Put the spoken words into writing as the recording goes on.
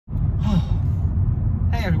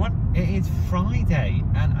everyone, it is Friday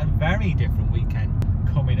and a very different weekend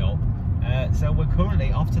coming up. So we're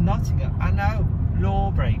currently off to Nottingham. I know,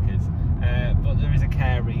 lawbreakers, but there is a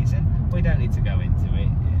care reason. We don't need to go into it.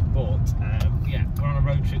 But yeah, we're on a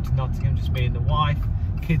road trip to Nottingham, just me and the wife.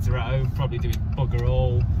 Kids are at home, probably doing bugger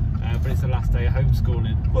all. But it's the last day of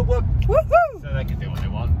homeschooling. Whoop, whoop. Woo-hoo! So they can do what they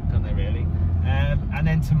want, can't they really? And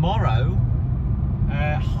then tomorrow,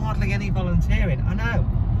 hardly any volunteering. I know,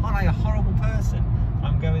 aren't I a horrible person?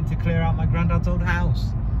 I'm going to clear out my granddad's old house.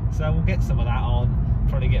 So we'll get some of that on,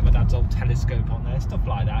 probably get my dad's old telescope on there, stuff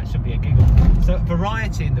like that. It should be a giggle. So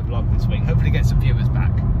variety in the vlog this week, hopefully get some viewers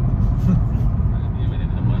back.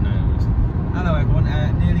 Hello everyone,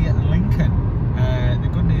 nearly at Lincoln. The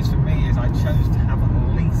good news for me is I chose to have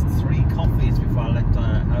at least 3 coffees before I left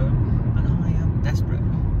home, and I am desperate.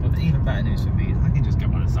 But the even better news for me is I can just go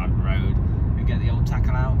by the side of the road and get the old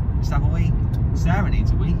tackle out, just have a wee. Sarah needs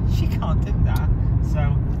a wee, she can't do that. So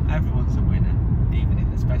everyone's a winner,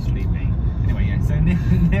 especially me. Anyway, yeah, so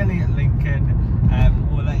nearly at Lincoln.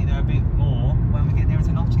 We'll let you know a bit more when we get nearer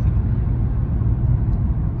to Nottingham.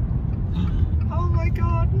 Oh my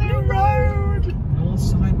god, new road! North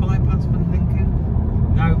side bypass from Lincoln?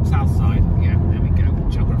 No, south side. Yeah, there we go.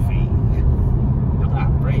 Geography. Look at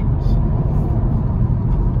that bridge.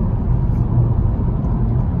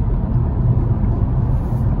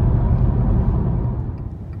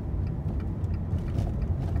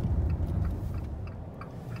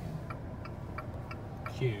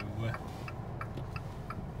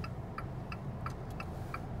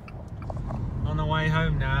 On the way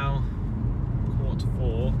home now,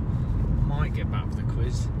 4:15. Might get back for the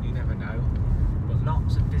quiz, you never know. But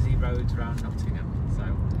lots of busy roads around Nottingham,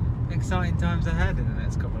 so exciting times ahead in the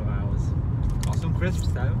next couple of hours. Got some crisps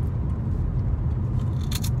though.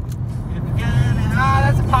 Ah,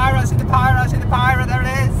 there's a pirate, I see the pirate, I see the pirate, there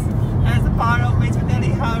it is. There's the pirate, means we're nearly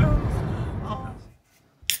home. Oh.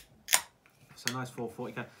 So nice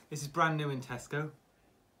 440. This is brand new in Tesco.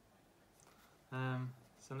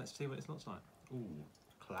 So let's see what it looks like. Ooh,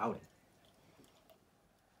 cloudy.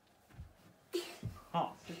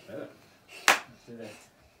 Hot. Let's do this.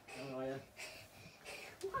 How are you?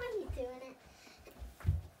 Why are you doing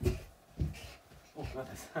it? Oh,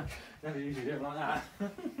 goodness. Never usually do it like that.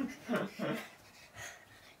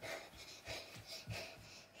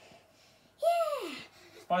 Yeah!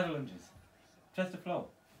 Spider lunges. Chest of floor.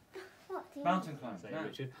 What do you Mountain climb. No.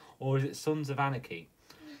 Richard. Or is it Sons of Anarchy?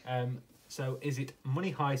 So is it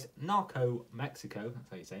Money Heist, Narco Mexico, that's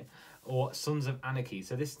how you say it, or Sons of Anarchy?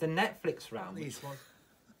 So this is the Netflix round. These ones.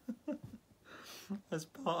 As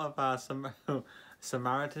part of our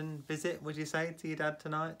Samaritan visit, would you say, to your dad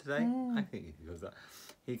today? I think he was that.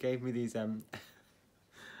 He gave me these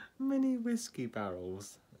mini whiskey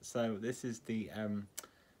barrels. So this is the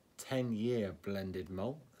 10-year blended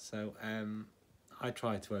malt. So I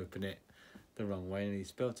tried to open it the wrong way and he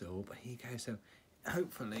spilt it all, but here you go. So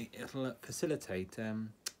hopefully it'll facilitate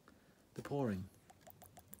the pouring.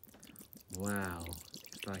 Wow,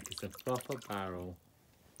 it's like it's a proper barrel.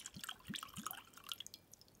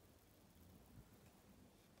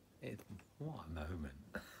 What a moment.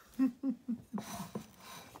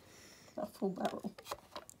 A full barrel.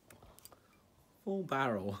 Full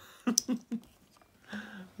barrel.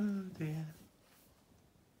 Oh dear.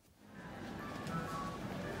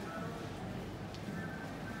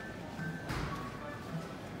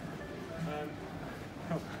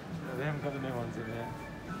 They haven't got the new ones in there.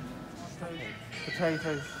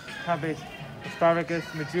 Potatoes, cabbage, asparagus,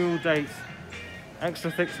 medjool dates, extra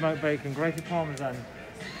thick smoked bacon, grated parmesan,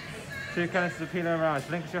 2 canisters of peeler rice,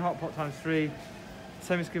 Lincolnshire hot pot times 3,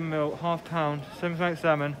 semi-skim milk, ½ pound, semi-smoked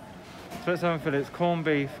salmon, split salmon fillets, corned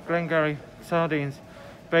beef, Glengarry sardines,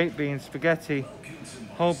 baked beans, spaghetti,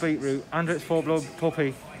 whole beetroot, Andrett's 4-blood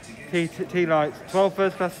puppy, tea lights, 12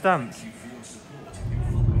 first-class stamps.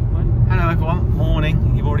 Hello everyone,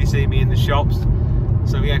 morning. You've already seen me in the shops.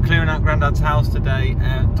 So yeah, clearing out Grandad's house today.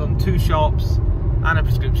 Done 2 shops and a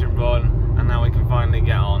prescription run, and now we can finally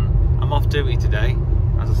get on. I'm off duty today.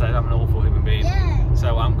 As I said, I'm an awful human being. Yeah.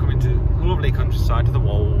 So I'm coming to the lovely countryside to the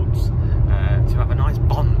Wolds to have a nice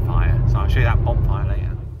bonfire. So I'll show you that bonfire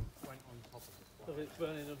later. Went on top of it. So it's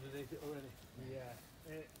burning underneath it already? Yeah,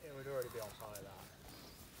 it would already be on fire, that.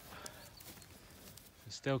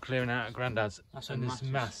 Still clearing out of Grandad's. That's and a this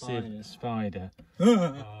massive spider.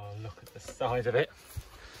 Oh, look at the size of it.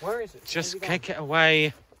 Where is it? Just kick it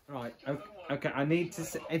away. Right, Okay, I need to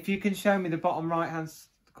see, if you can show me the bottom right hand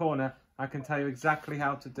corner, I can tell you exactly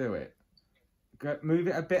how to do it. Move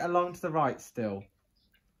it a bit along to the right still.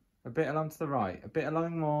 A bit along to the right. A bit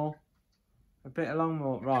along more. A bit along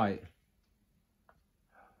more. Right.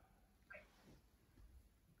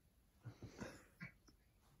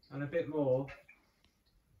 And a bit more.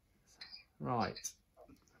 Right.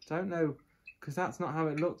 Don't know, because that's not how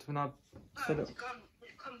it looked when I set it. It's gone.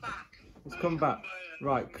 It's come back. It's come back.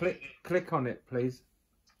 Right, click on it, please.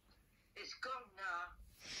 It's gone now.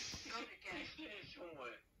 It's gone again. It's here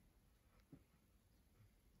somewhere.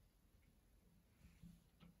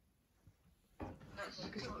 That's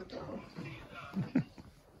good.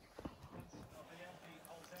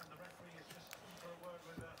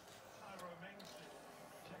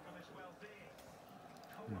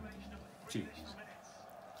 Cheese.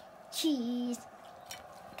 Cheese.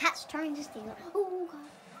 Cat's trying to steal it. Oh god.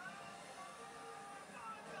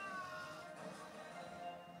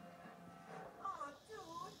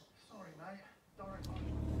 Sorry, mate. Direct line.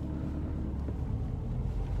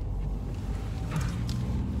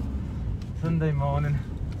 Sunday morning.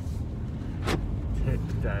 Tip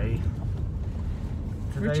day.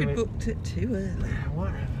 Richard booked it too early.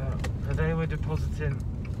 Whatever. Today we're depositing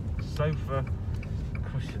sofa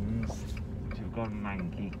cushions, which have gone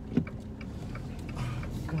manky. Oh,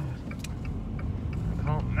 God. I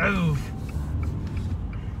can't move.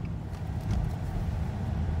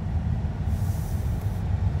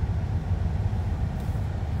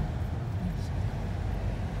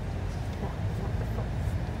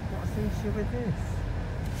 What's the issue with this?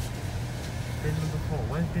 Bin number 4.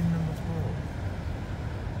 Where's bin number 4?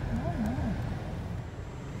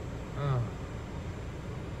 Oh.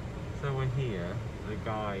 So we're here, the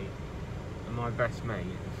guy, and my best mate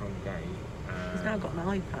at the front gate. He's now got an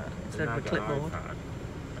iPad instead of a clipboard.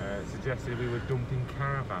 Suggested we were dumping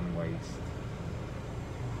caravan waste.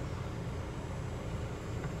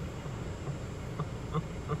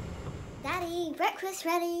 Daddy, breakfast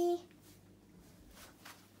ready.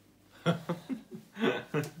 That's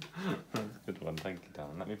a good one, thank you,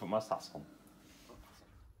 darling. Let me put my sass on.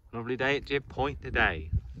 Lovely day at Jib Point today.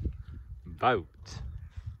 Vote.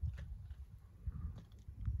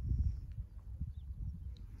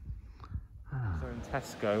 So in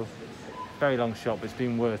Tesco, very long shop, but it's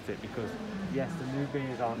been worth it because yes, the new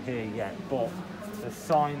beers aren't here yet, but the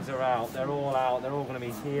signs are out, they're all going to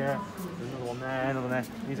be here. There's another one there, another one there.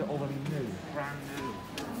 These are all going to be new, brand new.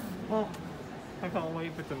 Well, I can't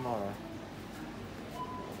wait for tomorrow.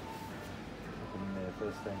 Look in there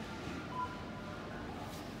first thing.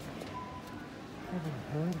 I've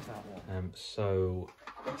never heard of that one. So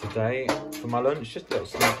today for my lunch, just a little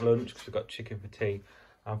snack lunch because we've got chicken for tea.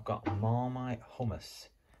 I've got Marmite hummus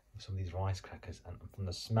with some of these rice crackers, and from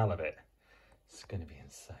the smell of it, it's going to be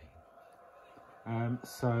insane.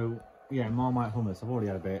 So yeah, Marmite hummus. I've already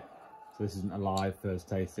had a bit, so this isn't a live first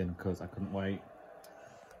tasting because I couldn't wait.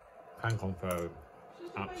 Can confirm,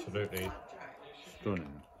 absolutely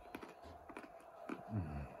stunning.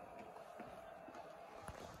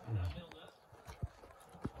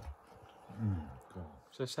 God.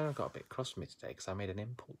 So Sarah got a bit cross with me today because I made an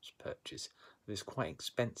impulse purchase of this quite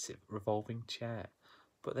expensive revolving chair.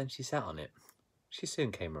 But then she sat on it. She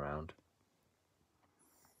soon came around.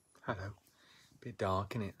 Hello. Bit dark,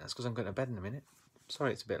 innit? That's because I'm going to bed in a minute.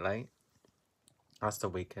 Sorry it's a bit late. That's the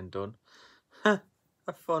weekend done. A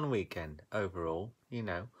fun weekend overall. You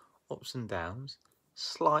know, ups and downs,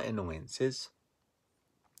 slight annoyances.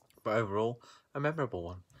 But overall, a memorable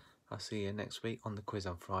one. I'll see you next week on the quiz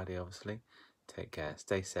on Friday, obviously. Take care,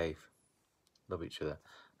 stay safe, love each other,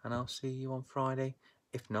 and I'll see you on Friday.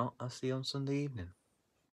 If not, I'll see you on Sunday evening.